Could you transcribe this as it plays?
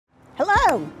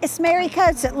Hello, it's Mary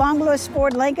Coates at Long Lewis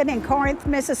Ford Lincoln in Corinth,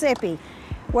 Mississippi.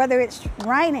 Whether it's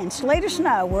raining, sleet, or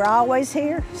snow, we're always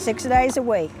here 6 days a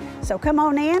week. So come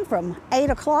on in from 8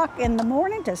 o'clock in the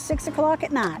morning to 6 o'clock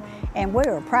at night, and we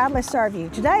will proudly serve you.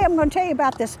 Today I'm going to tell you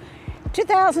about this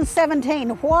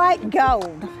 2017 white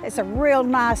gold. It's a real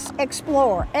nice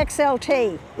Explorer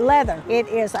XLT leather. It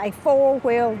is a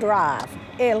four-wheel drive.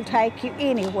 It'll take you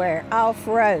anywhere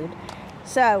off-road.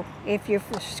 So if you're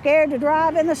scared to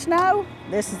drive in the snow,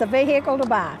 this is the vehicle to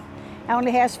buy. It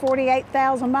only has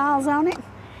 48,000 miles on it,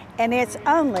 and it's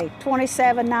only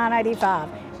 $27,985.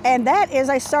 And that is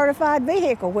a certified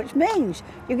vehicle, which means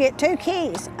you get 2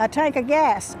 keys, a tank of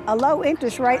gas, a low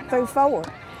interest rate through Ford.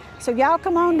 So y'all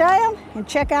come on down and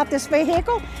check out this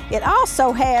vehicle. It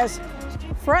also has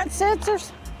front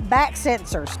sensors, back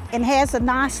sensors, and has a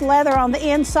nice leather on the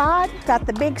inside. Got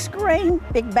the big screen,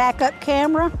 big backup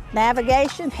camera,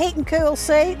 navigation, heat and cool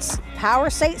seats,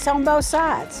 power seats on both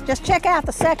sides. Just check out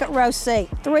the second row seat.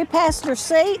 3-passenger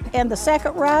seat in the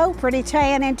second row, pretty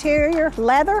tan interior,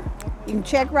 leather. You can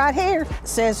check right here, it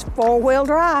says 4-wheel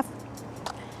drive.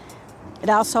 It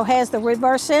also has the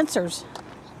reverse sensors.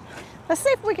 Let's see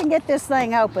if we can get this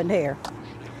thing opened here.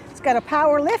 It's got a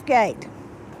power lift gate.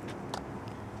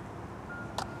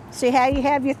 See how you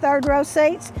have your third row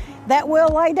seats? That will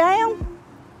lay down.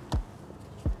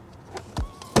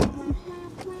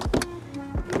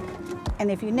 And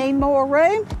if you need more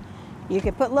room, you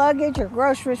can put luggage or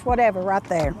groceries, whatever, right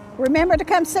there. Remember to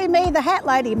come see me, the Hat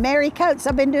Lady, Mary Coates.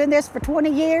 I've been doing this for 20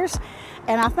 years,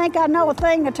 and I think I know a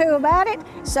thing or two about it.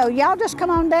 So y'all just come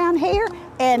on down here,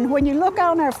 and when you look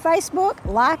on our Facebook,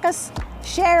 like us,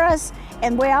 share us,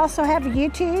 and we also have a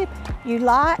YouTube. You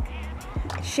like,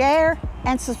 share,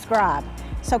 and subscribe.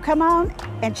 So come on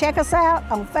and check us out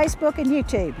on Facebook and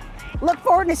YouTube. Look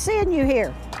forward to seeing you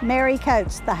here. Mary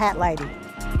Coates, the Hat Lady.